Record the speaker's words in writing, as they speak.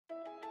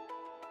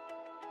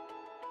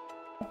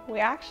We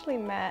actually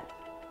met.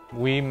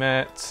 We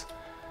met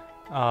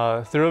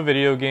through a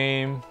video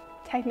game.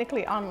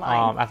 Technically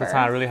online. At the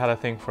time, I really had a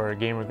thing for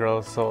gamer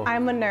girls, so.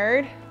 I'm a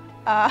nerd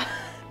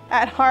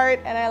at heart,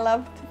 and I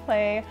love to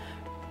play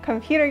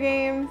computer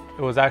games.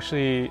 It was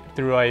actually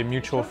through a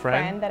mutual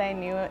friend that I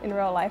knew in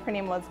real life. Her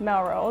name was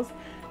Melrose,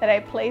 that I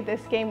played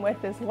this game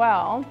with as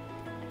well.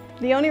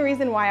 The only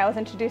reason why I was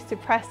introduced to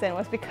Preston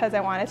was because I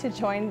wanted to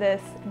join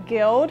this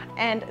guild,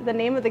 and the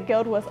name of the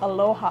guild was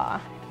Aloha.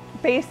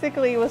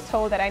 Basically was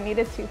told that I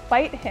needed to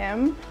fight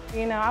him.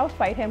 You know, I would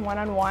fight him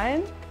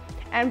one-on-one,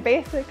 and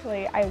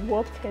basically I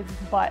whooped his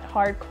butt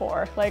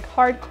hardcore. Like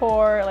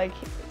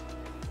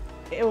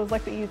it was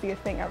like the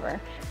easiest thing ever.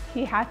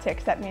 He had to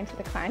accept me into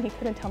the clan. He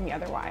couldn't tell me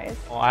otherwise.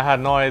 Well, I had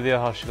no idea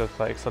how she looked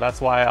like, so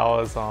that's why I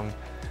was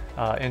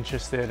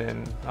interested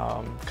in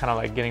kind of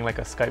like getting like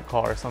a Skype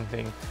call or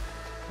something.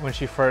 When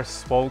she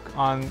first spoke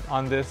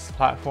on this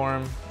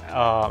platform,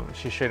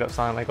 she straight up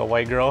sounded like a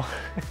white girl.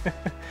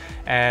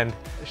 And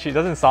she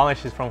doesn't sound like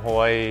she's from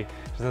Hawaii.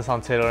 She doesn't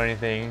sound Taylor or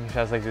anything. She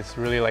has like this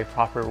really like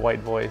proper white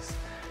voice.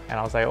 And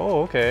I was like,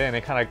 oh, okay. And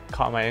it kind of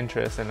caught my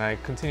interest, and I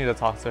continued to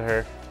talk to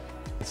her.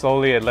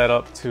 Slowly it led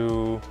up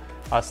to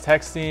us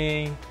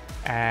texting,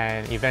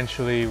 and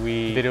eventually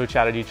we video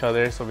chatted each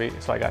other, so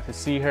I got to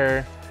see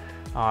her.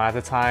 At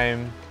the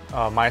time,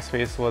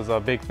 MySpace was a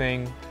big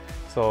thing,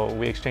 so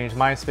we exchanged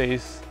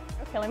MySpace.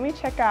 Okay, let me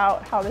check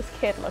out how this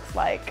kid looks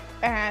like.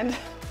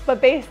 But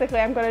basically,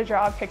 I'm going to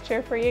draw a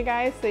picture for you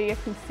guys so you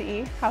can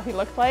see how he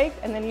looked like,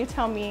 and then you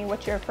tell me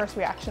what your first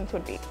reactions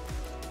would be.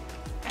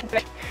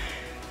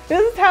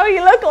 This is how he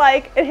looked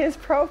like in his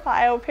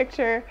profile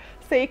picture.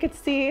 So you could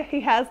see he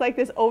has like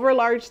this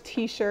overlarge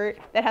t-shirt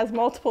that has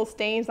multiple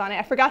stains on it.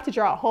 I forgot to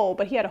draw a hole,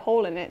 but he had a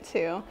hole in it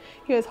too.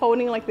 He was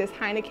holding like this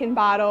Heineken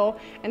bottle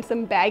and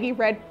some baggy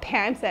red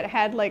pants that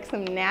had like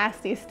some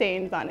nasty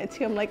stains on it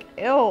too. I'm like,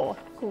 ew,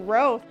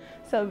 gross.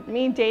 So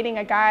me dating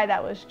a guy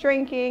that was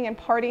drinking and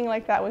partying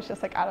like that was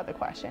just like out of the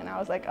question. I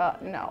was like,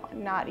 no,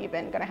 not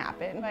even gonna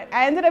happen. But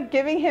I ended up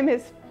giving him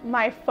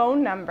my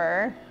phone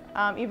number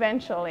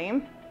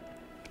eventually.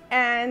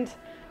 And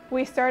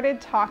we started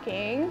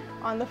talking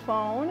on the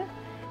phone.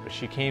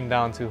 She came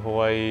down to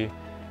Hawaii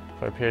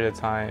for a period of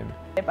time.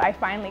 I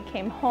finally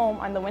came home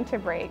on the winter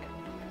break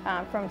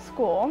from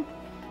school.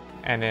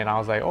 And then I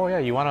was like, oh yeah,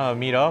 you wanna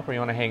meet up or you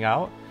wanna hang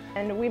out?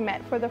 And we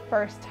met for the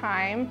first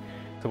time.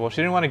 So, well, she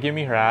didn't want to give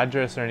me her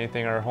address or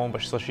anything or her home,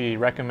 but so she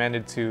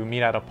recommended to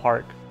meet at a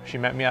park. She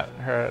met me at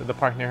the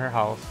park near her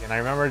house. And I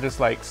remember just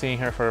like seeing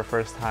her for the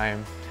first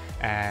time,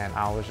 and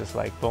I was just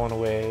like blown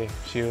away.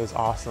 She was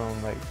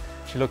awesome. Like,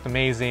 she looked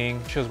amazing.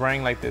 She was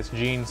wearing like this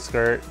jean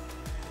skirt,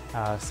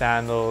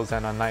 sandals,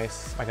 and a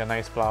nice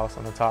blouse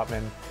on the top.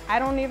 And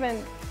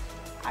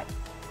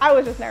I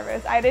was just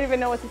nervous. I didn't even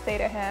know what to say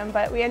to him,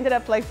 but we ended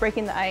up like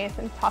breaking the ice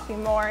and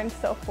talking more and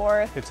so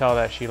forth. You could tell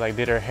that she like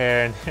did her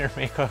hair and her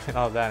makeup and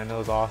all that, and it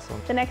was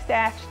awesome. The next day I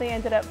actually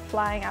ended up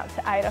flying out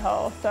to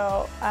Idaho.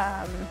 So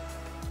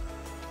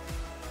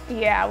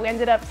yeah, we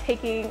ended up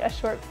taking a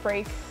short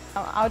break.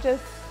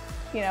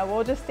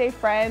 We'll just stay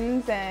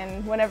friends,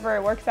 and whenever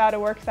it works out,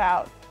 it works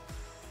out.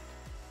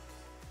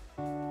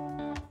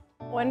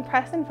 When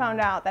Preston found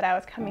out that I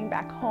was coming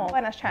back home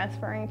and I was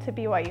transferring to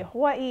BYU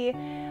Hawaii,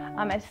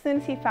 as soon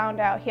as he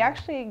found out, he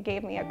actually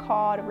gave me a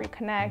call to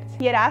reconnect.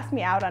 He had asked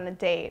me out on a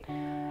date.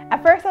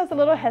 At first I was a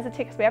little hesitant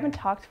because we haven't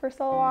talked for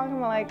so long.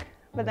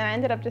 But then I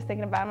ended up just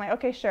thinking about it. I'm like,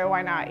 okay, sure,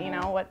 why not? You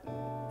know what?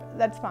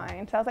 That's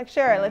fine. So I was like,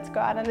 sure, let's go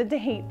out on a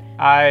date.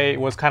 I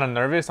was kind of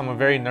nervous. I'm a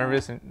very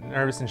nervous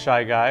and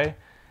shy guy.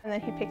 And then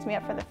he picked me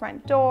up for the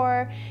front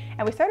door,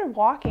 and we started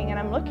walking, and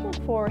I'm looking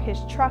for his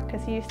truck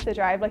because he used to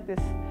drive like this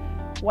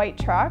white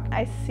truck.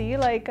 I see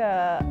like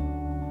a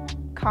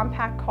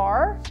compact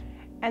car,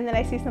 and then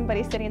I see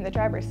somebody sitting in the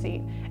driver's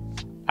seat.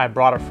 I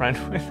brought a friend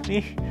with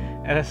me,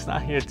 and it's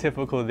not your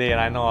typical day,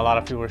 and I know a lot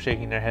of people are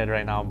shaking their head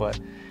right now, but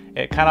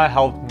it kind of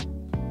helped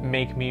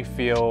make me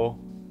feel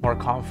more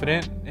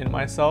confident in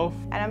myself.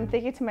 And I'm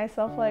thinking to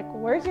myself, like,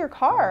 where's your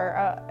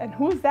car? And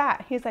who's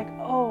that? He's like,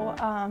 oh,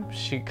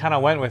 she kind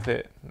of went with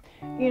it.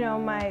 You know,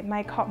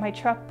 my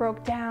truck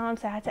broke down,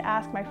 so I had to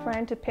ask my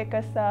friend to pick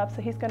us up,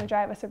 so he's gonna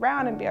drive us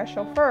around and be our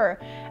chauffeur.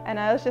 And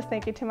I was just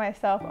thinking to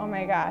myself, oh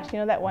my gosh, you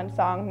know that one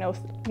song,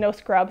 No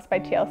Scrubs by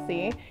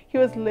TLC? He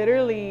was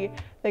literally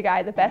the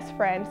guy, the best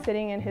friend,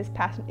 sitting in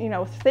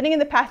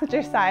the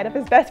passenger side of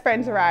his best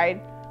friend's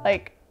ride.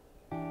 Like,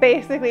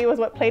 basically it was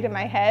what played in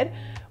my head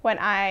when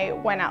I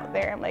went out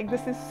there. I'm like,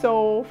 this is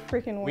so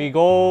freaking weird. We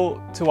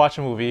go to watch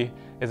a movie.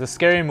 It's a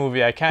scary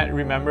movie. I can't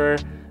remember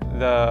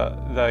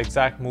the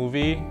exact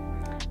movie.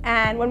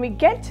 And when we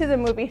get to the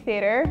movie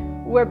theater,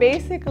 we're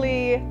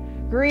basically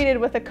greeted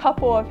with a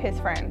couple of his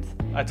friends.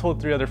 I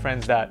told 3 other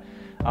friends that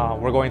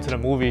we're going to the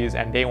movies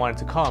and they wanted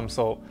to come,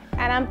 so.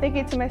 And I'm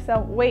thinking to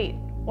myself, wait,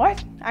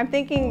 what? I'm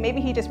thinking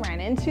maybe he just ran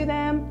into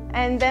them,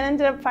 and then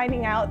ended up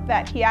finding out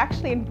that he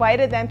actually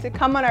invited them to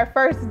come on our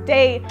first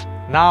date.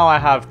 Now I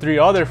have 3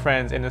 other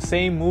friends in the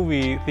same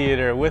movie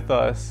theater with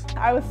us.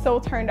 I was so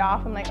turned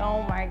off. I'm like,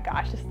 oh my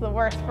gosh, this is the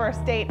worst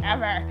first date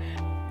ever.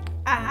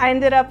 I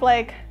ended up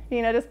like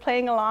you know, just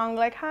playing along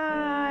like,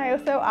 hi. It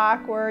was so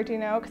awkward, you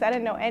know, because I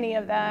didn't know any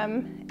of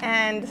them.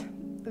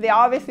 And they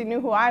obviously knew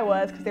who I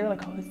was because they were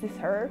like, oh, is this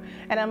her?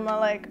 And I'm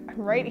like,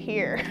 I'm right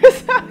here.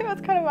 So it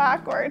was kind of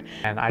awkward.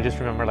 And I just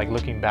remember like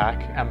looking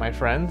back at my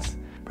friends,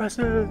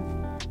 Preston,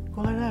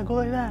 go like that, go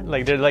like that.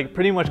 Like they're like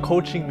pretty much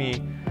coaching me.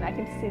 And I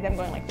can see them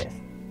going like this.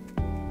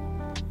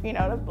 You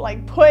know, to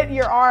like put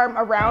your arm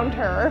around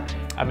her.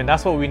 I mean,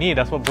 that's what we need.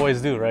 That's what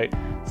boys do, right?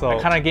 So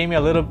it kind of gave me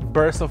a little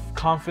burst of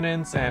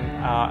confidence, and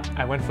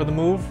I went for the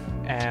move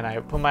and I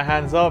put my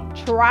hands up.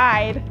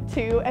 Tried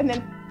to, and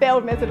then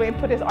failed miserably and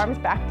put his arms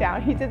back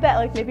down. He did that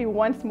like maybe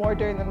once more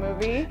during the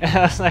movie. And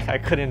I was like, I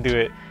couldn't do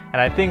it.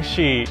 And I think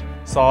she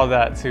saw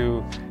that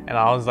too. And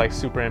I was like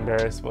super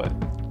embarrassed, but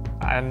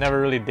I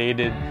never really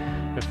dated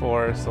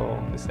before,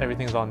 so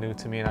everything's all new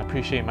to me, and I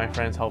appreciate my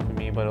friends helping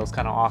me, but it was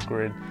kind of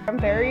awkward. I'm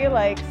very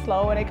like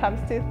slow when it comes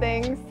to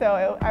things,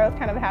 so I was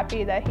kind of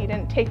happy that he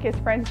didn't take his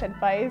friend's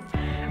advice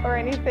or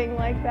anything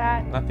like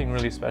that. Nothing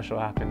really special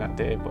happened that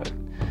day, but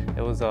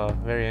it was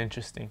very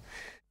interesting.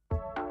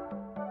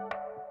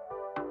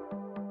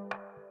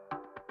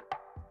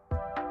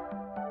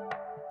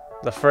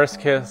 The first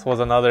kiss was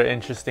another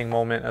interesting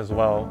moment as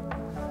well.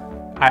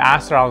 I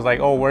asked her, I was like,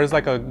 oh, where's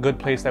like a good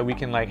place that we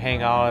can like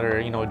hang out or,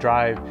 you know,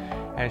 drive?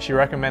 And she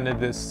recommended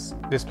this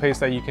place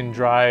that you can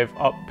drive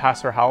up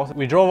past her house.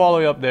 We drove all the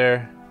way up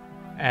there,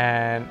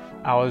 and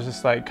I was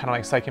just like kind of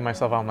like psyching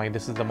myself out. I'm like,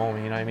 this is the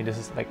moment, you know what I mean? This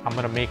is like, I'm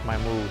gonna make my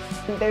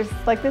move. There's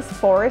like this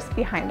forest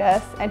behind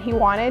us, and he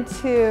wanted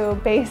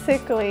to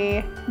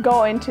basically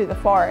go into the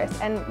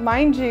forest. And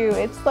mind you,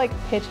 it's like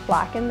pitch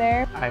black in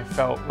there. I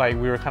felt like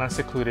we were kind of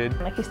secluded.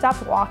 Like he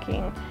stopped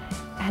walking,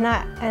 and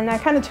I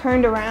kind of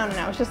turned around, and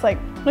I was just like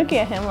looking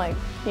at him like,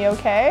 you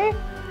okay?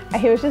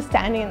 And he was just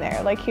standing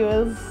there, like he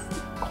was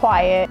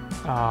quiet.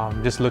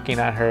 Just looking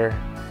at her,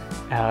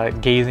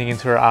 gazing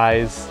into her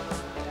eyes.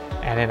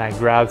 And then I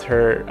grabbed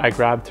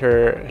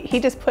her. He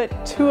just put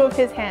two of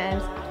his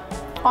hands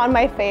on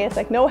my face,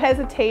 like no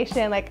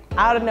hesitation, like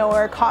out of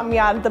nowhere, caught me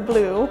out of the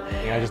blue.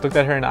 I just looked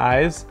at her in the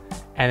eyes,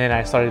 and then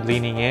I started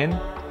leaning in.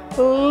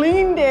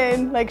 Leaned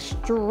in, like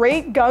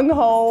straight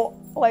gung-ho,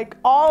 like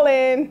all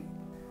in.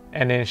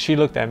 And then she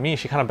looked at me,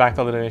 she kind of backed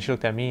a little bit, and she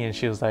looked at me and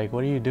she was like,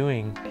 what are you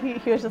doing?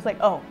 He was just like,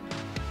 oh,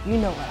 you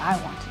know what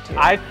I want to do.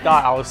 I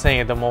thought I was saying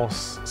it the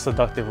most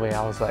seductive way.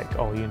 I was like,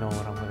 oh, you know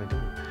what I'm gonna do.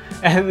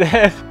 And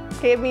then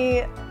gave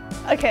me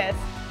a kiss.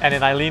 And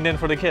then I leaned in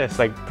for the kiss,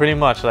 like pretty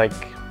much, like,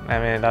 I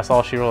mean, that's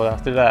all she wrote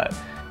after that.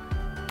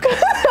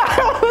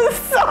 I was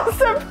so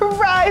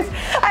surprised.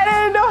 I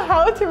didn't know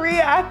how to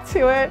react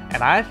to it.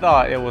 And I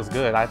thought it was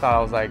good. I thought I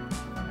was like,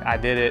 I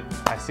did it,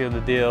 I sealed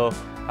the deal.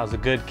 That was a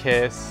good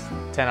kiss,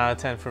 10 out of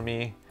 10 for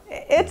me.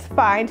 It's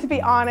fine, to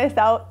be honest.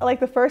 Like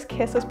the first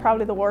kiss was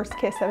probably the worst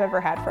kiss I've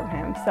ever had from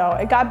him. So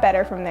it got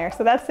better from there.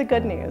 So that's the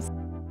good news.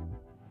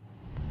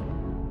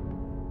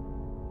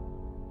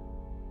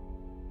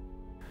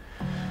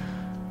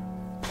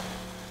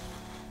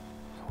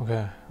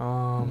 Okay,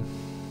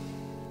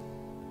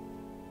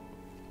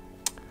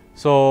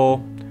 so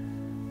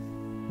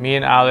me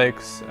and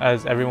Alex,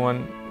 as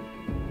everyone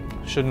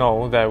should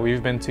know, that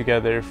we've been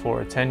together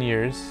for 10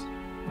 years,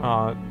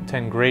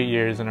 10 great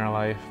years in our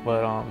life,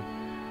 but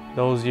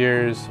those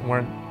years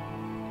weren't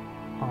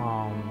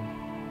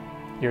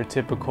your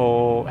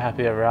typical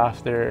happy ever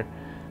after.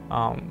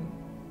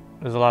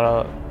 There's a lot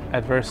of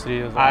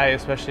adversity. I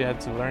especially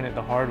had to learn it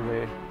the hard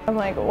way. I'm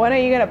like, when are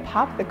you gonna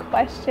pop the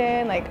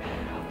question? Like,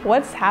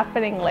 what's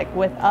happening like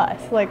with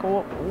us? Like,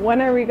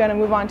 when are we gonna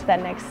move on to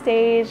that next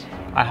stage?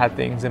 I had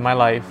things in my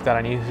life that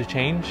I needed to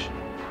change,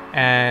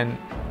 and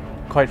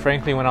quite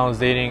frankly, when I was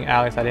dating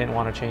Alex, I didn't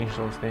want to change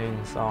those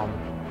things.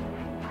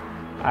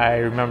 I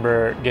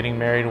remember getting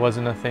married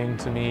wasn't a thing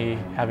to me,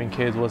 having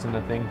kids wasn't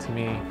a thing to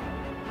me.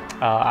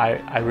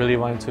 I really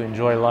wanted to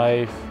enjoy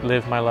life,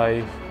 live my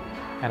life,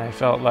 and I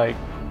felt like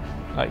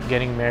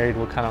getting married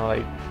would kind of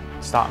like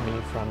stop me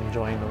from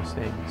enjoying those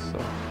things.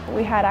 So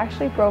we had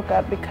actually broke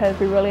up because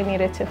we really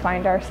needed to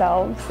find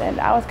ourselves, and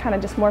I was kind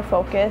of just more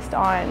focused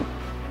on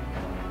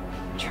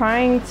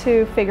trying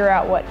to figure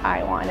out what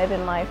I wanted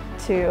in life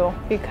too,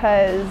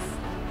 because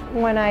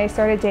when I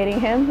started dating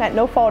him, at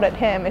no fault at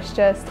him, it's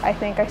just I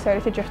think I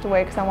started to drift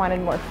away because I wanted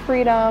more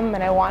freedom,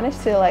 and I wanted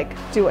to like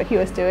do what he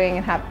was doing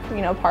and have,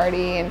 you know,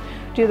 party and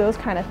do those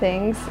kind of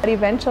things. But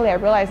eventually I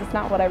realized it's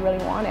not what I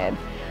really wanted.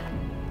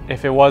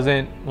 If it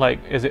wasn't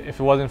if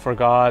it wasn't for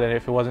God, and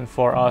if it wasn't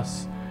for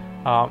us,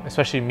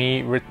 especially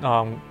me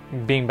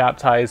being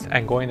baptized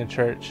and going to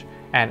church,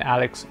 and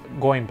Alex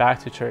going back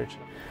to church.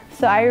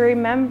 So I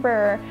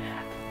remember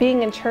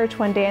being in church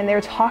one day and they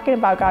were talking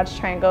about God's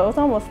triangle. It was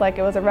almost like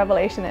it was a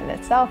revelation in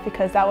itself,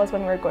 because that was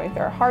when we were going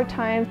through our hard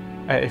times.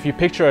 If you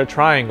picture a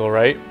triangle,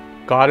 right?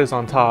 God is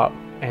on top,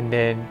 and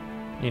then,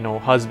 you know,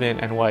 husband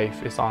and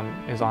wife is on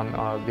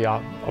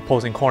the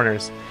opposing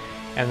corners.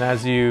 And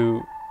as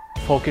you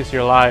focus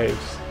your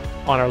lives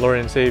on our Lord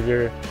and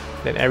Savior,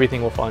 then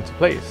everything will fall into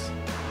place.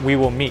 We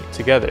will meet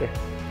together.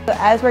 So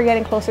as we're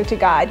getting closer to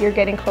God, you're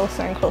getting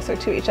closer and closer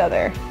to each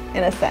other,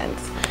 in a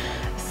sense.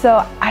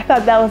 So I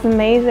thought that was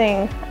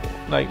amazing.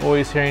 like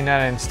always hearing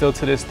that, and still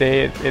to this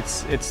day it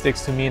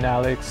sticks to me and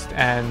Alex.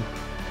 And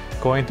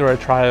going through our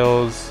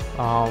trials,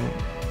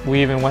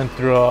 we even went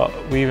through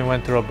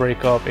a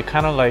breakup. It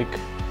kind of like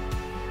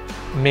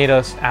made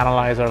us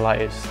analyze our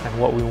lives and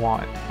what we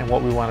want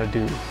to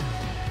do.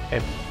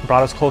 It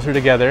brought us closer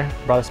together,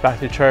 brought us back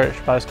to church,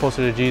 brought us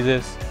closer to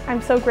Jesus.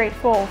 I'm so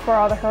grateful for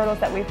all the hurdles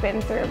that we've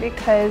been through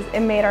because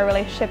it made our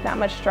relationship that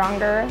much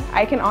stronger.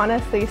 I can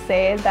honestly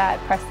say that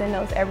Preston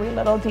knows every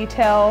little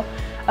detail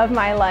of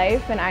my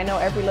life, and I know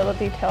every little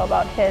detail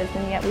about his,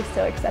 and yet we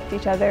still accept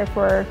each other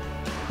for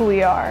who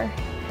we are.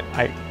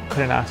 I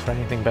couldn't ask for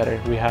anything better.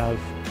 We have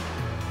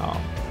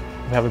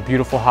a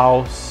beautiful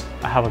house.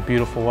 I have a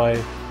beautiful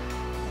wife.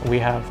 We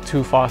have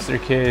 2 foster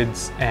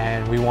kids,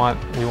 and we want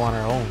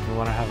our own. We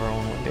want to have our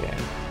own one day.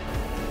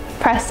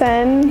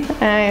 Preston,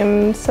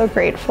 I'm so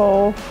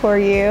grateful for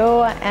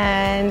you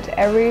and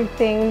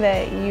everything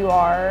that you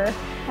are.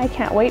 I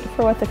can't wait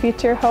for what the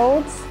future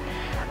holds.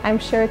 I'm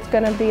sure it's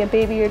going to be a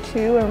baby or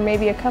 2, or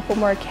maybe a couple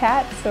more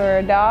cats or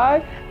a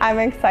dog. I'm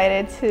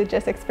excited to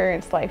just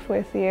experience life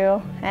with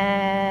you,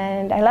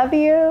 and I love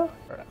you.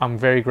 I'm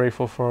very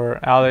grateful for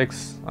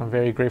Alex. I'm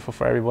very grateful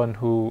for everyone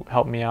who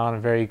helped me out.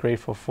 I'm very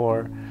grateful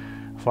for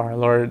our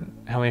Lord,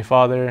 Heavenly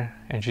Father,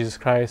 and Jesus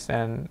Christ.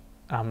 And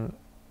I'm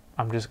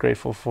just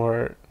grateful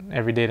for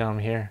every day that I'm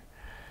here.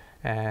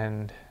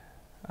 And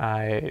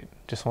I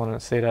just want to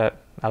say that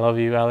I love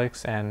you,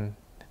 Alex, and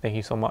thank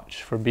you so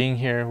much for being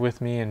here with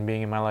me and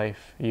being in my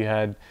life. You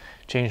had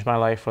changed my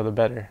life for the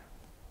better.